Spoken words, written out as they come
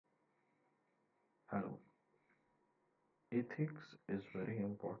Hello. Ethics is very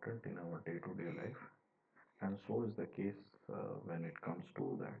important in our day-to-day life, and so is the case when it comes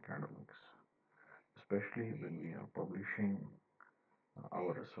to the academics, especially when we are publishing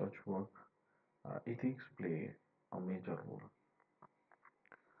our research work. Ethics play a major role.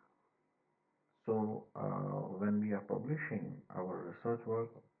 So, when we are publishing our research work,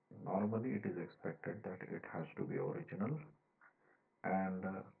 normally it is expected that it has to be original, and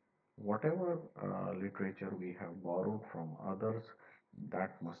whatever literature we have borrowed from others,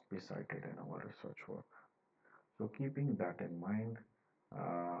 that must be cited in our research work. So, keeping that in mind,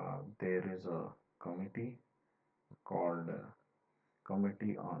 there is a committee called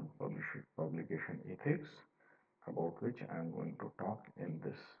Committee on Publication Ethics, about which I am going to talk in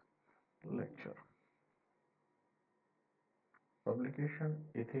this lecture. Publication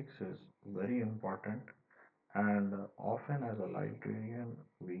ethics is very important, and often as a librarian,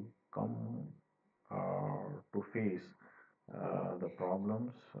 we come to face the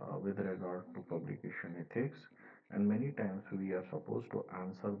problems with regard to publication ethics, and many times we are supposed to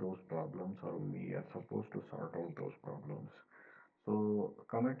answer those problems or we are supposed to sort out those problems. So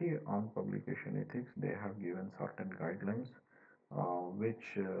committee on publication ethics, they have given certain guidelines which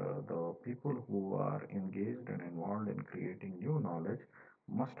the people who are engaged and involved in creating new knowledge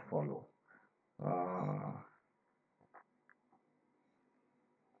must follow.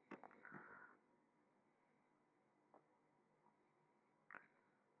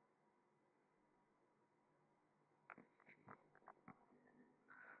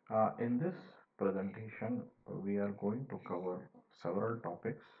 uh, in this presentation, we are going to cover several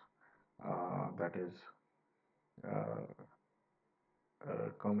topics, that is uh,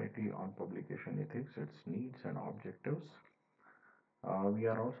 Committee on Publication Ethics, its needs and objectives. We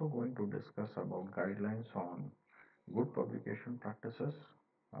are also going to discuss about guidelines on good publication practices.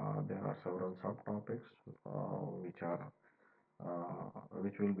 There are several subtopics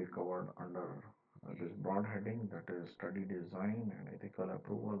which will be covered under this broad heading, that is study design and ethical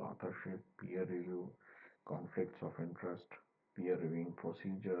approval, authorship, peer review, conflicts of interest, peer reviewing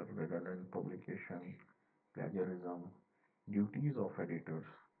procedure, redundant publication, plagiarism, duties of editors,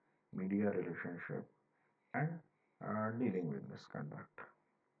 media relationship, and dealing with misconduct.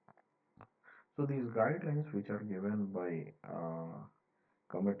 So these guidelines, which are given by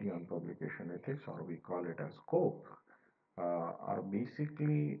Committee on Publication Ethics, or we call it as COPE, are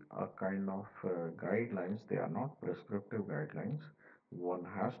basically a kind of guidelines. They are not prescriptive guidelines. One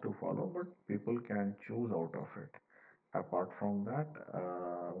has to follow, but people can choose out of it. Apart from that,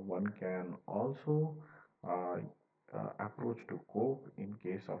 one can also uh, approach to COPE in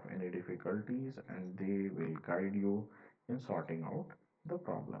case of any difficulties, and they will guide you in sorting out the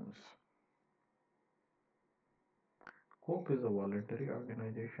problems. COPE is a voluntary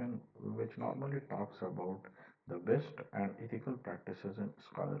organization which normally talks about the best and ethical practices in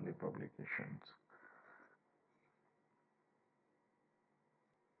scholarly publications.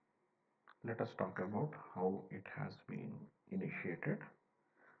 Let us talk about how it has been initiated.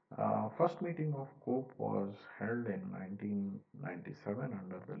 First meeting of COPE was held in 1997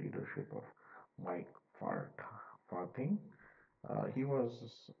 under the leadership of Mike Farthing. He was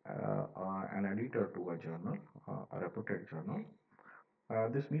an editor to a journal, a reputed journal.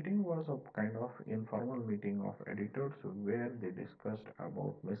 This meeting was a kind of informal meeting of editors where they discussed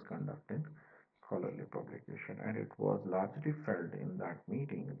about misconduct in scholarly publication, and it was largely felt in that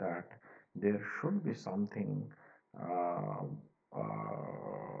meeting that there should be something uh,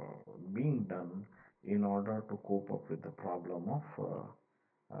 being done in order to cope up with the problem of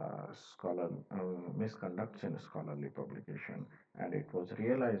scholar misconducts in scholarly publication, and it was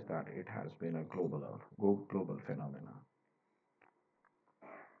realized that it has been a global phenomenon.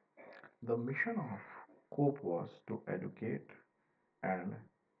 The mission of COPE was to educate and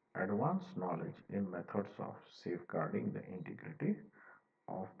advance knowledge in methods of safeguarding the integrity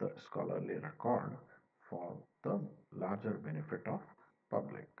of the scholarly record for the larger benefit of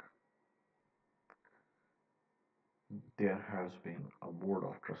public. There has been a board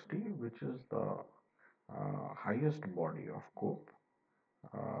of trustee, which is the highest body of COPE,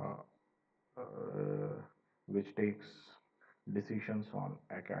 uh, uh, which takes decisions on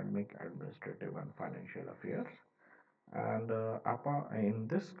academic, administrative, and financial affairs. And in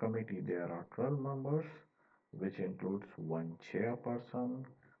this committee, there are 12 members, which includes one chairperson,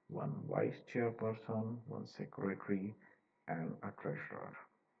 one vice chairperson, one secretary, and a treasurer.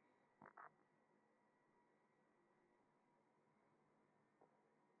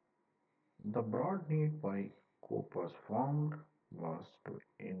 The broad need by COPE was formed was to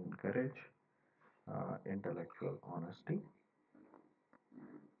encourage intellectual honesty,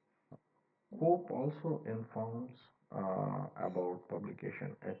 COPE also informs about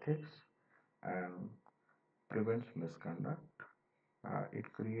publication ethics and prevents misconduct. It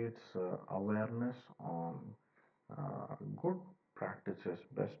creates awareness on good practices,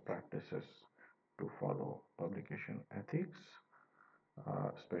 best practices to follow publication ethics,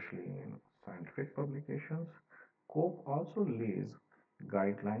 especially in scientific publications. COPE also lays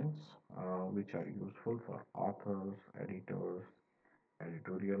guidelines which are useful for authors, editors,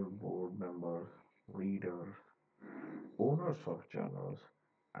 editorial board members, readers, owners of journals,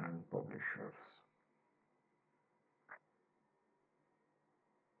 and publishers.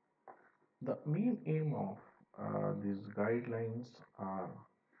 The main aim of these guidelines are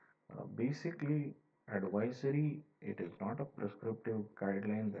basically advisory. It is not a prescriptive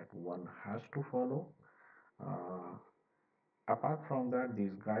guideline that one has to follow. Uh, Apart from that,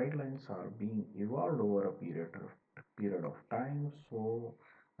 these guidelines are being evolved over a period of time. So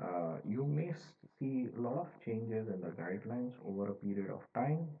you may see a lot of changes in the guidelines over a period of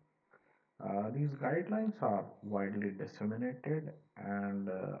time. These guidelines are widely disseminated and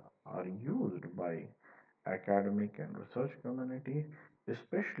are used by academic and research community,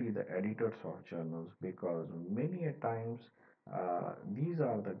 especially the editors of journals, because many a times these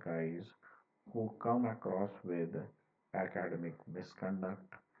are the guys who come across with academic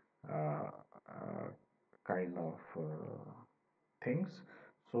misconduct uh, uh, kind of things.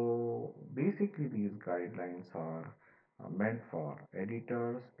 So basically, these guidelines are meant for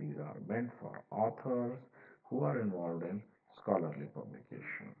editors, these are meant for authors who are involved in scholarly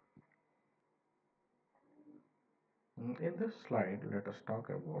publication. In this slide, let us talk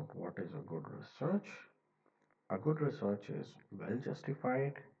about what is a good research. A good research is well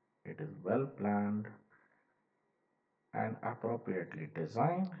justified, it is well planned and appropriately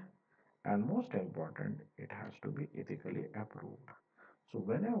designed, and most important, it has to be ethically approved. So,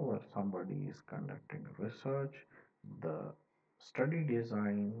 whenever somebody is conducting research, the study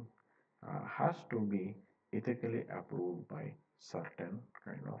design has to be ethically approved by certain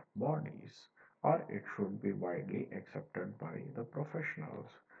kind of bodies, or it should be widely accepted by the professionals.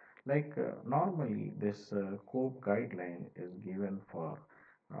 Like normally, this COPE guideline is given for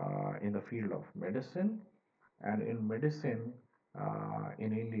in the field of medicine, and in medicine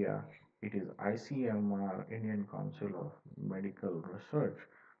in India, it is ICMR, Indian Council of Medical Research,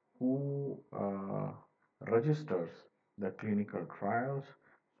 who registers the clinical trials.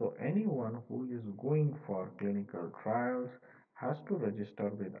 So anyone who is going for clinical trials has to register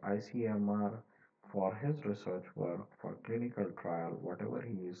with ICMR for his research work for clinical trial, whatever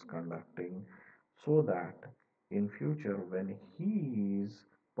he is conducting, so that in future when he is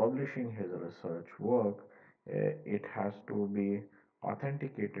publishing his research work, it has to be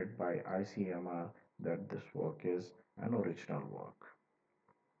authenticated by ICMR that this work is an original work.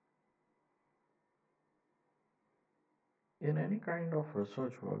 In any kind of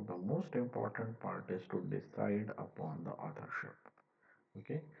research work, the most important part is to decide upon the authorship.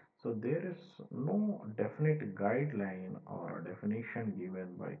 Okay, so there is no definite guideline or definition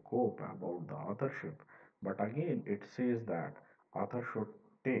given by COPE about the authorship, but again, it says that author should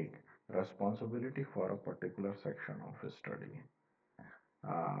take responsibility for a particular section of his study.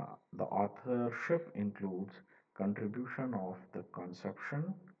 The authorship includes contribution of the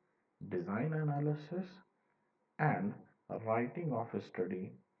conception, design analysis, and writing of a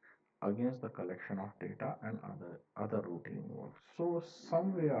study against the collection of data and other routine work. So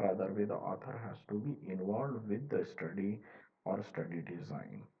some way or other way the author has to be involved with the study or study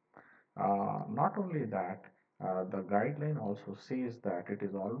design. Not only that, the guideline also says that it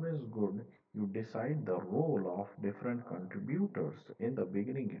is always good you decide the role of different contributors in the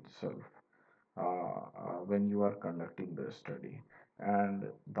beginning itself when you are conducting the study. And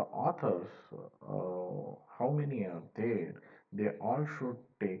the authors, how many are there? They all should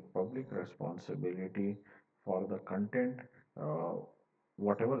take public responsibility for the content, uh,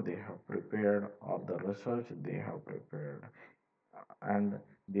 whatever they have prepared or the research they have prepared, and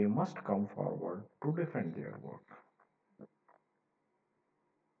they must come forward to defend their work.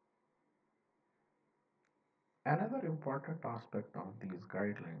 Another important aspect of these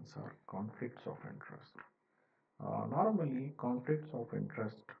guidelines are conflicts of interest. Normally, conflicts of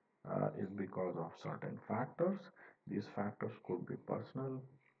interest is because of certain factors. These factors could be personal,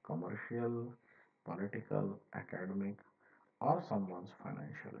 commercial, political, academic, or someone's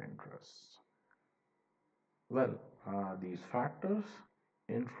financial interests. Well, these factors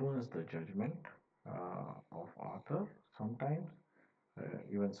influence the judgment of author sometimes,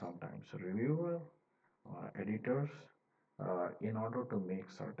 even sometimes reviewer or editors in order to make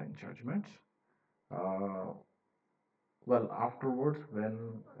certain judgments. Uh, Well, afterwards,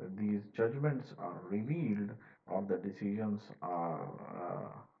 when these judgments are revealed or the decisions are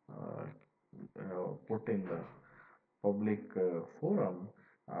put in the public forum,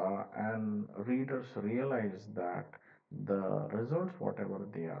 and readers realize that the results, whatever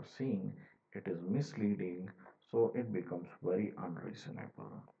they are seeing, it is misleading, so it becomes very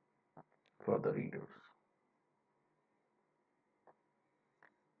unreasonable for the readers.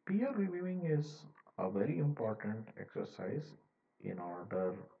 Peer reviewing is a very important exercise in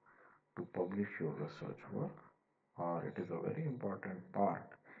order to publish your research work, or it is a very important part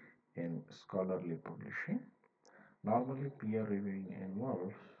in scholarly publishing. Normally, peer reviewing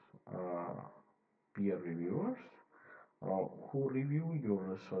involves uh, peer reviewers who review your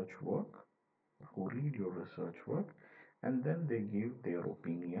research work, who read your research work, and then they give their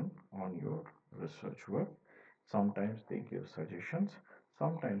opinion on your research work. Sometimes they give suggestions,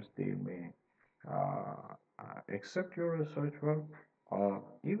 sometimes they may accept your research work, or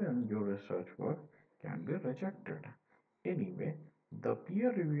even your research work can be rejected. Anyway, the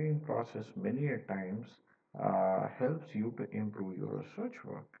peer reviewing process many a times helps you to improve your research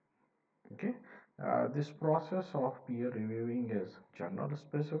work. Okay, this process of peer reviewing is journal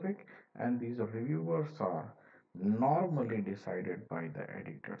specific, and these reviewers are normally decided by the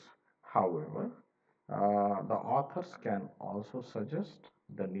editors. However, the authors can also suggest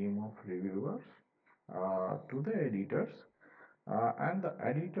the name of reviewers to the editors, and the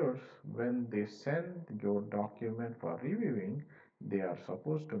editors, when they send your document for reviewing, they are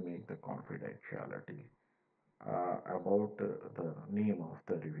supposed to make the confidentiality about the name of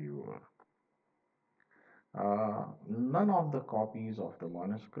the reviewer. None of the copies of the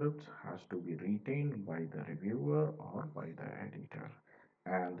manuscripts has to be retained by the reviewer or by the editor,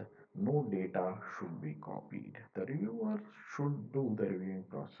 and no data should be copied. The reviewer should do the reviewing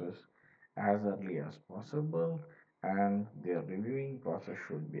process as early as possible, and their reviewing process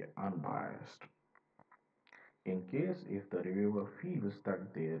should be unbiased. In case if the reviewer feels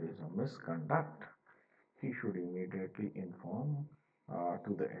that there is a misconduct, he should immediately inform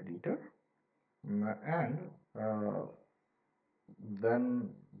to the editor, and uh, then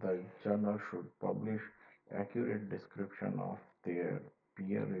the journal should publish accurate description of their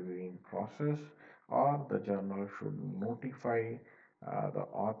peer reviewing process, or the journal should notify the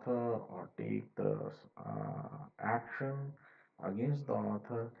author or take the action against the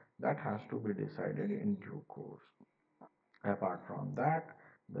author. That has to be decided in due course. Apart from that,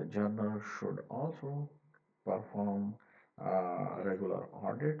 the journal should also perform regular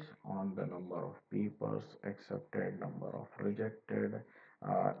audits on the number of papers accepted, number of rejected.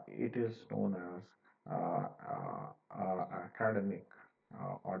 It is known as academic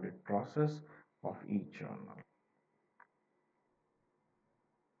audit process of each journal.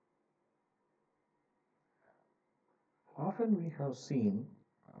 Often we have seen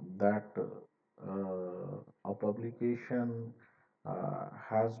that a publication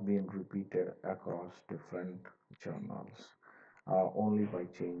has been repeated across different journals only by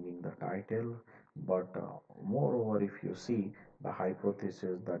changing the title. But moreover, if you see the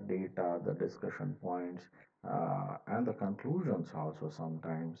hypothesis, the data, the discussion points, and the conclusions also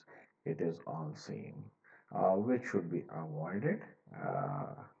sometimes it is all same, which should be avoided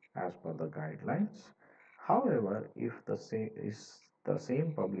as per the guidelines. However, if the same is the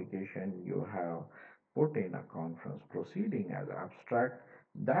same publication you have put in a conference proceeding as abstract,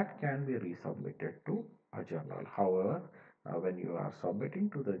 that can be resubmitted to a journal. However, when you are submitting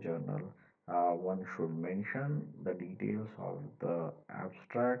to the journal, one should mention the details of the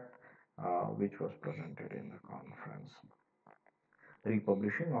abstract which was presented in the conference.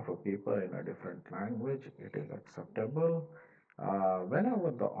 Republishing of a paper in a different language, it is acceptable.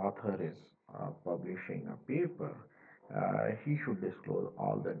 Whenever the author is publishing a paper, he should disclose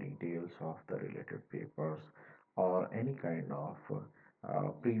all the details of the related papers or any kind of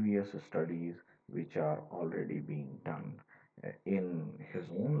previous studies which are already being done in his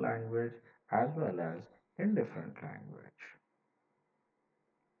own language as well as in different language.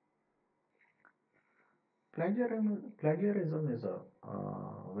 Plagiarism is a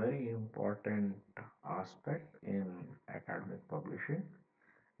very important aspect in academic publishing,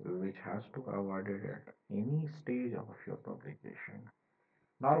 which has to be avoided at any stage of your publication.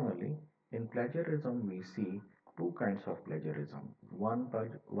 Normally, in plagiarism, we see two kinds of plagiarism. One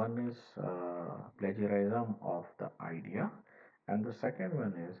is plagiarism of the idea, and the second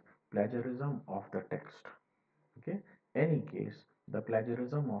one is plagiarism of the text. Okay, any case, the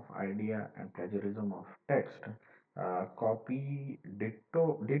plagiarism of idea and plagiarism of text, copy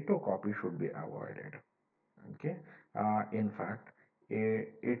ditto copy should be avoided. Okay, in fact,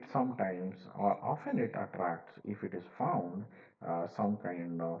 it sometimes or often it attracts, if it is found, some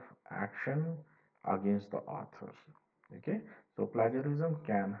kind of action against the authors. Okay, so plagiarism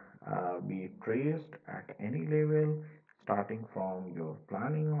can be traced at any level, starting from your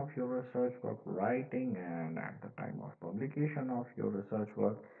planning of your research work, writing, and at the time of publication of your research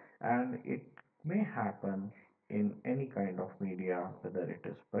work. And it may happen in any kind of media, whether it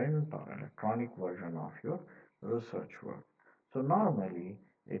is print or electronic version of your research work. So normally,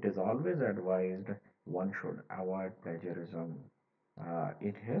 it is always advised one should avoid plagiarism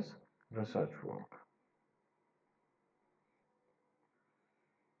in his research work.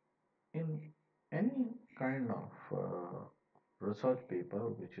 In any kind of research paper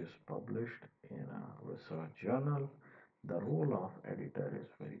which is published in a research journal, the role of editor is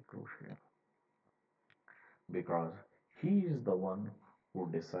very crucial because he is the one who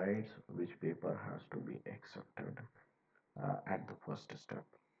decides which paper has to be accepted at the first step.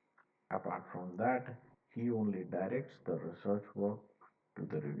 Apart from that, he only directs the research work to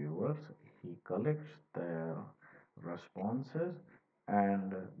the reviewers. He collects their responses,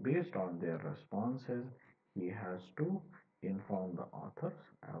 and based on their responses, he has to inform the authors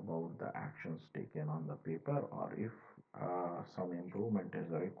about the actions taken on the paper, or if some improvement is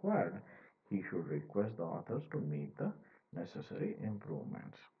required, he should request the authors to make the necessary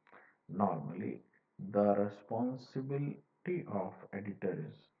improvements. Normally, the responsibility of editor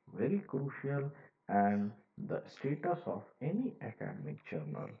is very crucial, and the status of any academic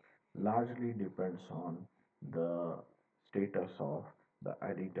journal largely depends on the status of the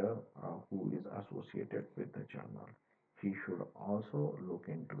editor who is associated with the journal. He should also look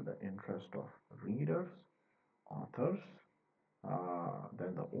into the interest of readers, authors,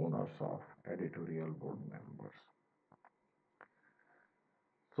 then the owners of editorial board members.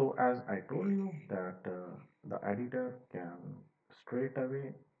 So as I told you that the editor can straight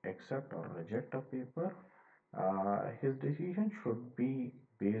away accept or reject a paper, his decision should be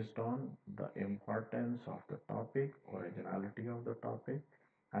based on the importance of the topic, originality of the topic,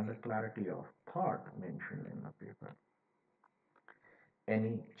 and the clarity of thought mentioned in the paper.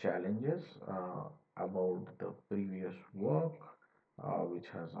 Any challenges about the previous work which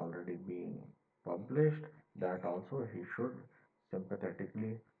has already been published, that also he should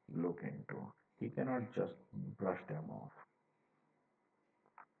sympathetically look into. He cannot just brush them off.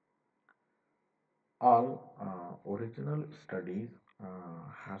 All original studies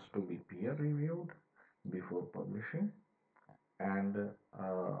has to be peer reviewed before publishing, and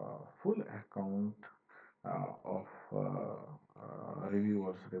full account of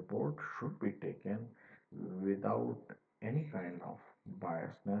reviewers report should be taken without any kind of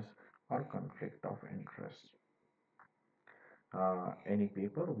biasness or conflict of interest. Any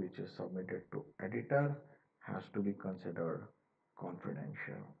paper which is submitted to editor has to be considered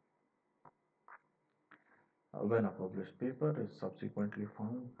confidential. When a published paper is subsequently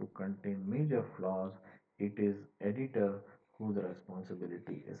found to contain major flaws, it is editor whose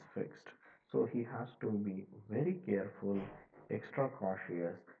responsibility is fixed. So he has to be very careful, extra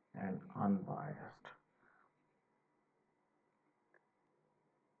cautious, and unbiased.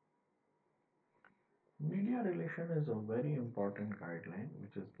 Media relation is a very important guideline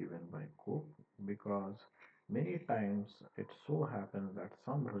which is given by Cook, because many times it so happens that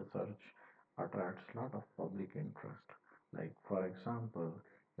some research attracts a lot of public interest. Like, for example,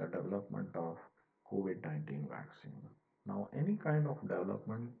 the development of COVID-19 vaccine. Now, any kind of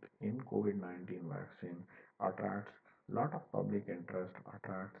development in COVID-19 vaccine attracts a lot of public interest,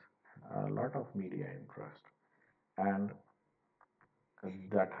 attracts a lot of media interest, and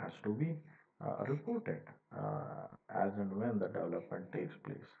that has to be reported as and when the development takes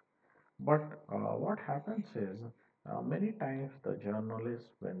place. But what happens is many times the journalists,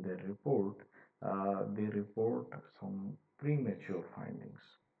 when they report some premature findings.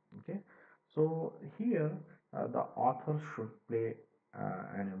 Okay, so here the author should play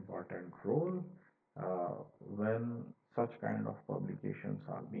an important role when such kind of publications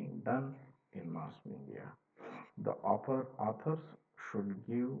are being done in mass media. The authors should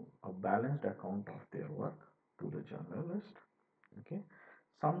give a balanced account of their work to the journalist. Okay,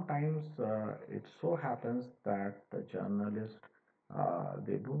 sometimes it so happens that the journalist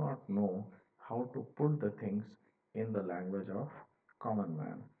they do not know how to put the things in the language of common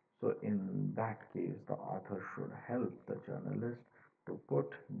man. So in that case, the author should help the journalist to put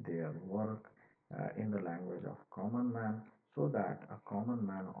their work in the language of common man, so that a common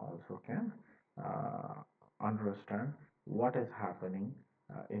man also can uh, understand what is happening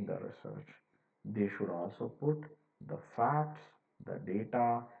in the research. They should also put the facts, the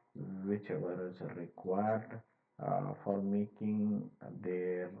data, whichever is required for making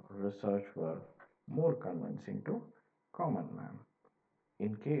their research work more convincing to common man.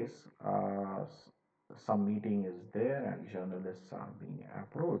 In case some meeting is there and journalists are being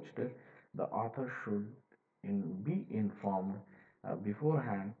approached, the author should be informed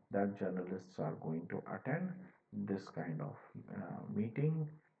beforehand that journalists are going to attend this kind of meeting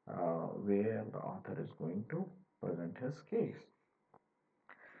where the author is going to present his case.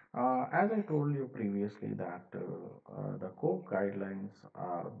 As I told you previously that the COPE guidelines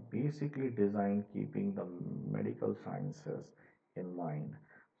are basically designed keeping the medical sciences in mind.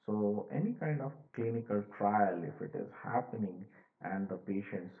 So any kind of clinical trial, if it is happening and the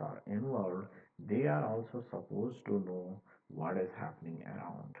patients are involved, they are also supposed to know what is happening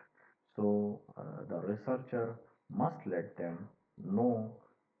around. So the researcher must let them know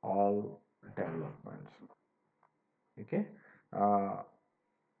all developments. Okay. Uh,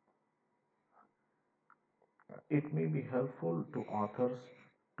 It may be helpful to authors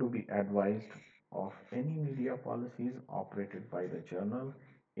to be advised of any media policies operated by the journal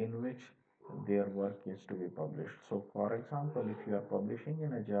in which their work is to be published. So, for example, if you are publishing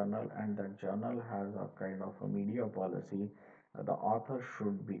in a journal and that journal has a kind of a media policy, the author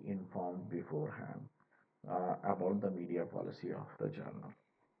should be informed beforehand about the media policy of the journal.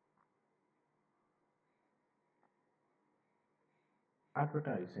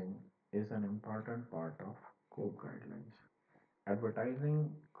 Advertising is an important part of COPE guidelines.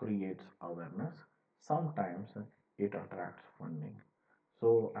 Advertising creates awareness. Sometimes it attracts funding.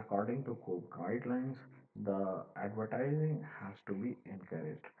 So, according to COPE guidelines, the advertising has to be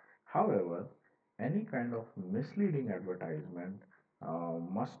encouraged. However, any kind of misleading advertisement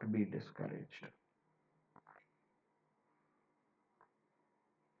must be discouraged.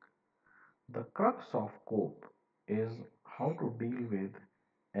 The crux of COPE is how to deal with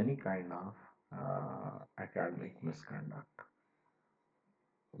any kind of academic misconduct.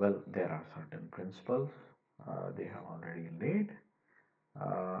 Well, there are certain principles they have already laid.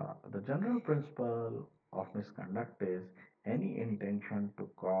 The general principle of misconduct is any intention to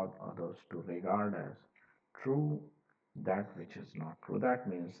cause others to regard as true that which is not true. That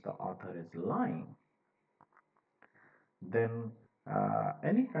means the author is lying. Then,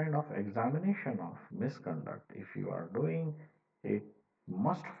 any kind of examination of misconduct, if you are doing it,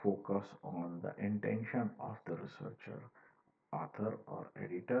 must focus on the intention of the researcher, author, or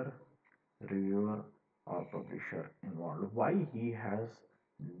editor, reviewer, or publisher involved. Why he has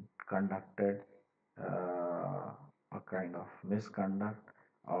conducted a kind of misconduct,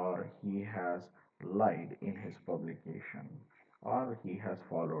 or he has lied in his publication, or he has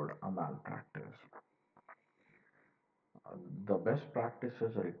followed a malpractice. The best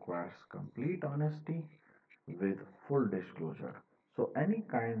practices requires complete honesty with full disclosure. So any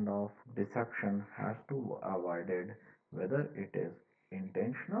kind of deception has to be avoided, whether it is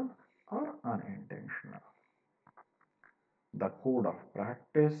intentional or unintentional. The code of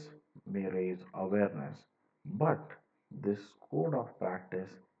practice may raise awareness, but this code of practice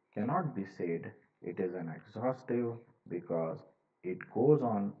cannot be said it is an exhaustive because it goes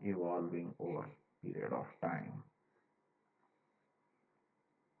on evolving over period of time.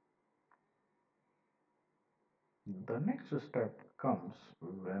 The next step comes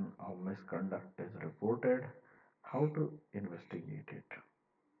when a misconduct is reported, how to investigate it.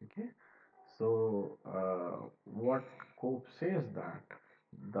 Okay, so what Cope says that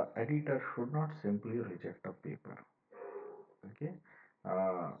the editor should not simply reject a paper. Okay,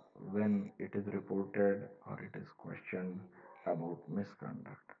 uh, when it is reported or it is questioned about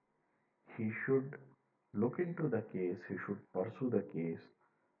misconduct, he should look into the case. He should pursue the case.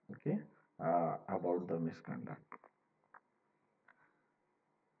 Okay, about the misconduct.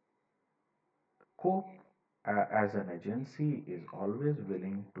 COPE as an agency is always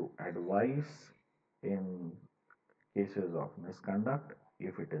willing to advise in cases of misconduct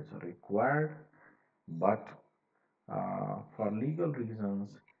if it is required, but for legal reasons,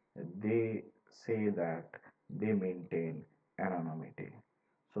 they say that they maintain anonymity.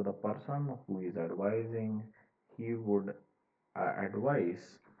 So the person who is advising, he would advise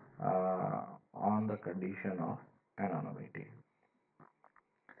on the condition of anonymity.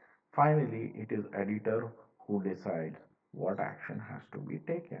 Finally, it is editor who decides what action has to be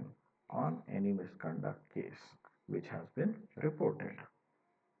taken on any misconduct case which has been reported.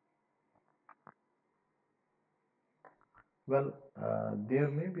 Well, there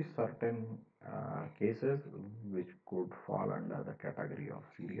may be certain cases which could fall under the category of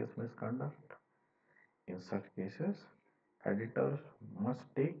serious misconduct. In such cases, editors must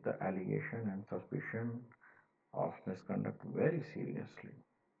take the allegation and suspicion of misconduct very seriously.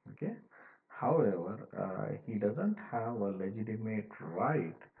 Okay. However, he doesn't have a legitimate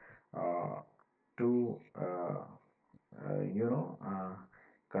right uh, to,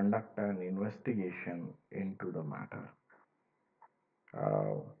 conduct an investigation into the matter.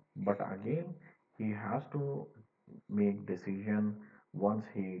 Uh, but again, he has to make decision once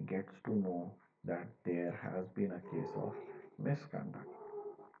he gets to know that there has been a case of misconduct.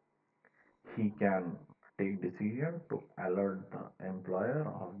 He can take decision to alert the employer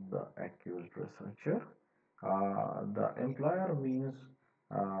of the accused researcher. The employer means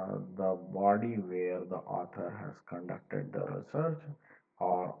the body where the author has conducted the research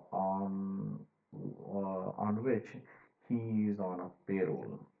or on which he is on a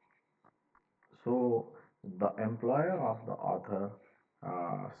payroll. So the employer of the author,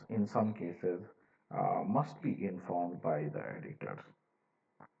 in some cases, must be informed by the editors.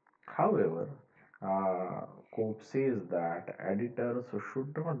 However, Cope says that editors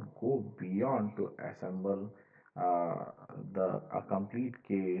should not go beyond to assemble uh, a complete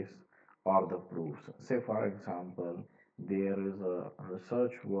case or the proofs. Say, for example, there is a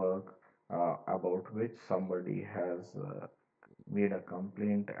research work about which somebody has made a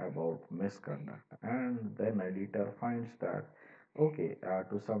complaint about misconduct, and then editor finds that okay,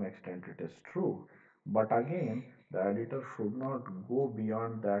 to some extent it is true, but again the editor should not go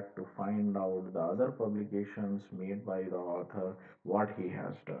beyond that to find out the other publications made by the author what he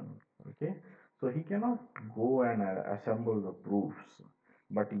has done. Okay, so he cannot go and assemble the proofs,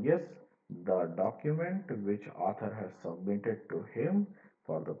 but yes, the document which author has submitted to him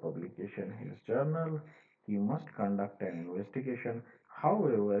for the publication in his journal, he must conduct an investigation.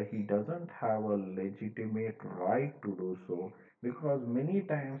 However, he doesn't have a legitimate right to do so because many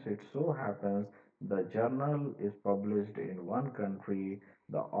times it so happens the journal is published in one country,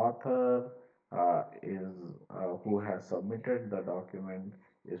 the author is who has submitted the document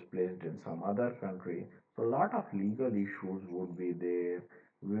is placed in some other country. So, a lot of legal issues would be there,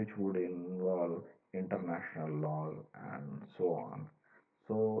 which would involve international law and so on.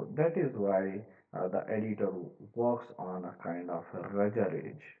 So that is why the editor works on a kind of a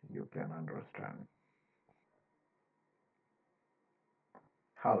ruggerage, you can understand.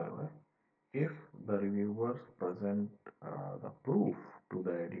 However, if the reviewers present the proof to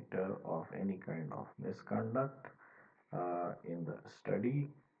the editor of any kind of misconduct in the study,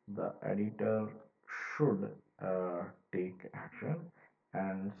 the editor should take action,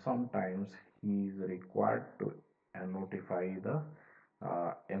 and sometimes he is required to notify the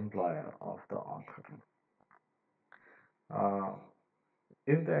employer of the author. Uh,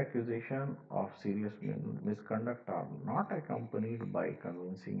 If the accusation of serious misconduct are not accompanied by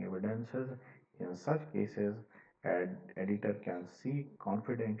convincing evidences, in such cases, editor can seek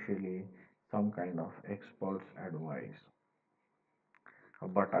confidentially some kind of expert's advice.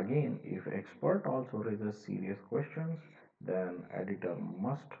 But again, if expert also raises serious questions, then editor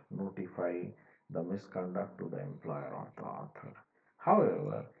must notify the misconduct to the employer or the author.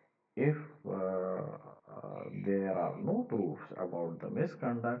 However, if there are no proofs about the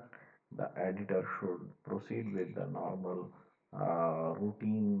misconduct, the editor should proceed with the normal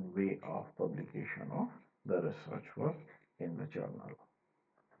routine way of publication of the research work in the journal.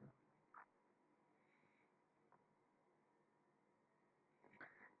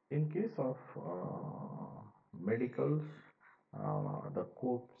 In case of medicals, the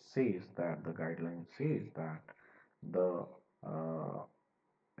code says that the guideline says that the uh,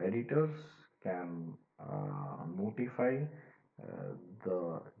 editors can notify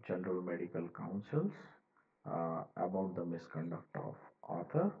the general medical councils about the misconduct of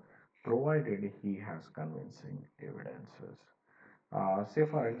author, provided he has convincing evidences. Say,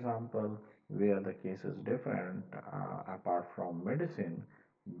 for example, where the case is different, apart from medicine,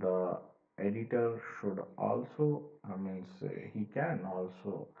 the editor should also, he can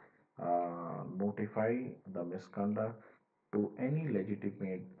also notify the misconduct to any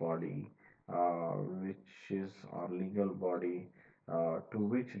legitimate body, which is our legal body, to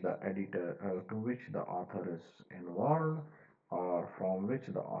which the author is involved, or from which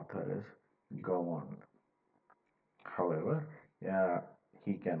the author is governed. However, uh,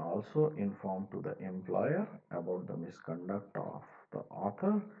 he can also inform to the employer about the misconduct of the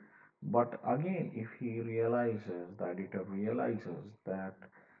author. But again, if he realizes, the editor realizes that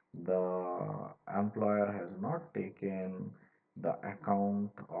the employer has not taken the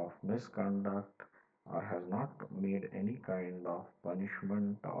account of misconduct or has not made any kind of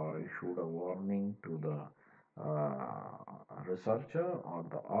punishment or issued a warning to the researcher or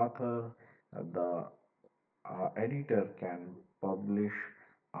the author, the editor can publish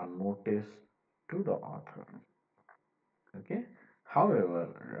a notice to the author. Okay. However,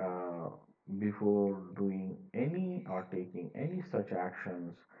 Before doing any or taking any such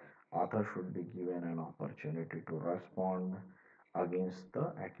actions, author should be given an opportunity to respond against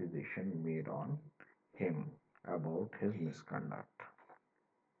the accusation made on him about his misconduct.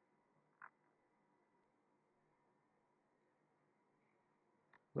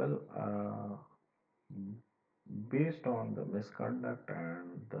 Well, based on the misconduct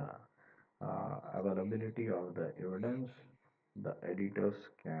and the availability of the evidence, the editors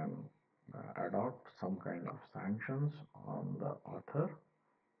can adopt some kind of sanctions on the author.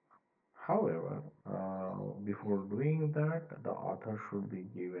 However, before doing that, the author should be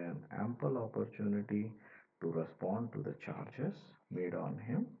given ample opportunity to respond to the charges made on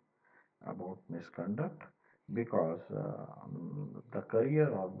him about misconduct, because the career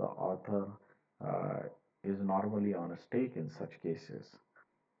of the author uh, is normally on a stake in such cases.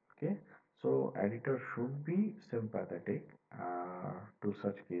 Okay, so editor should be sympathetic to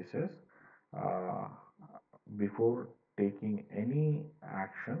such cases uh, before taking any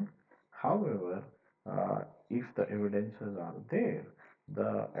action. However, if the evidences are there,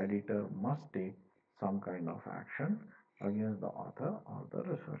 the editor must take some kind of action against the author or the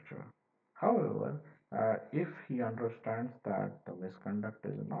researcher. However, if he understands that the misconduct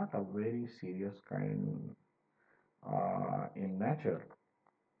is not a very serious kind in nature,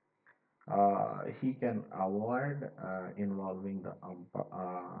 he can avoid involving the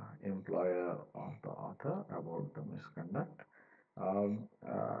employer of the author about the misconduct,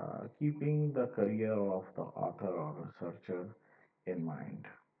 keeping the career of the author or researcher in mind.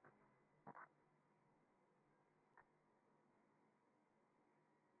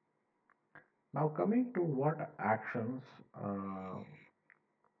 Now, coming to what actions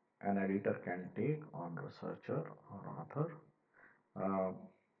an editor can take on researcher or author, uh,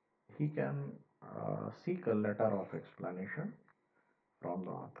 he can seek a letter of explanation from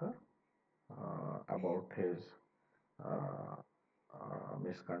the author about his uh,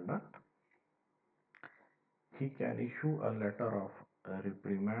 misconduct. He can issue a letter of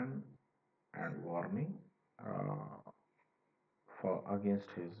reprimand and warning for against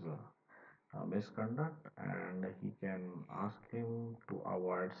his misconduct, and he can ask him to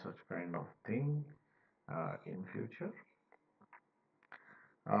avoid such kind of thing in future.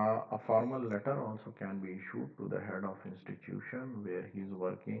 A formal letter also can be issued to the head of institution where he is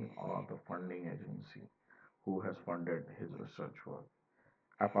working or the funding agency who has funded his research work.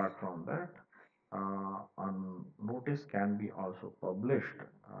 Apart from that, a notice can be also published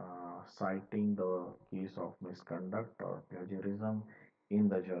citing the case of misconduct or plagiarism in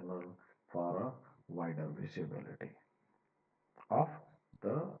the journal for a wider visibility of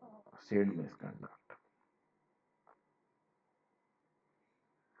the said misconduct.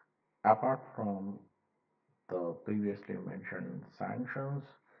 Apart from the previously mentioned sanctions,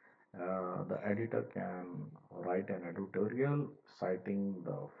 the editor can write an editorial citing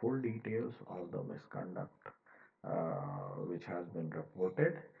the full details of the misconduct which has been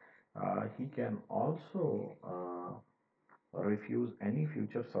reported. He can also refuse any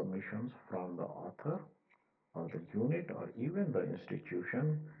future submissions from the author or the unit or even the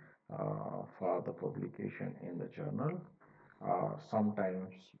institution for the publication in the journal.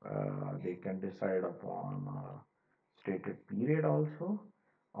 Sometimes they can decide upon a stated period also,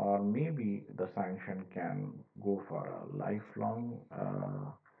 or maybe the sanction can go for a lifelong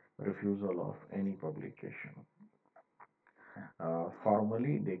refusal of any publication.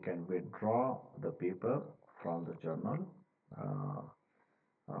 Formally, they can withdraw the paper from the journal uh,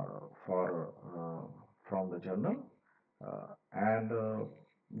 for from the journal, and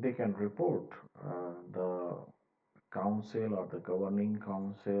they can report the council or the governing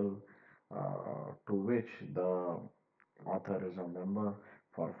council to which the author is a member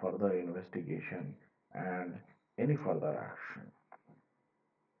for further investigation and any further action.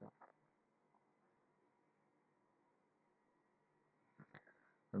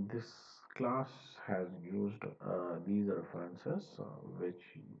 This class has used these references, which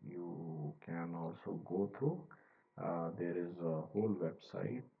you can also go through. There is a whole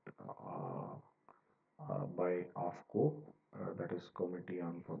website by OFCOPE, that is Committee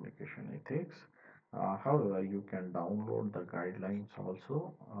on Publication Ethics. However, you can download the guidelines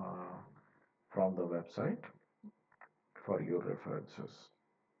also from the website for your references.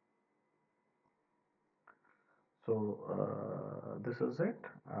 So this is it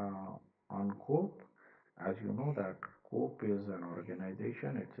on COPE. As you know that COPE is an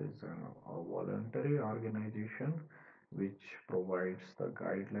organization, it is a voluntary organization which provides the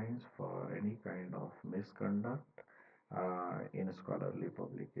guidelines for any kind of misconduct in scholarly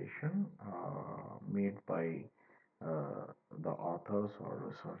publication made by the authors or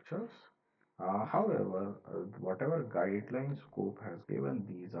researchers. However, whatever guidelines scope has given,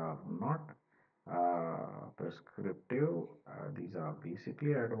 these are not prescriptive. These are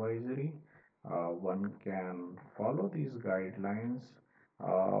basically advisory. One can follow these guidelines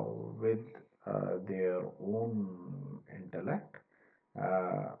uh, with their own intellect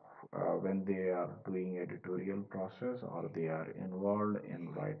uh, when they are doing editorial process or they are involved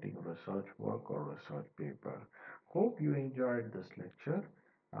in writing research work or research paper. Hope you enjoyed this lecture.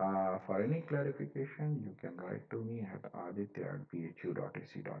 For any clarification, you can write to me at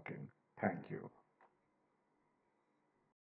aditya@bhu.ac.in. Thank you.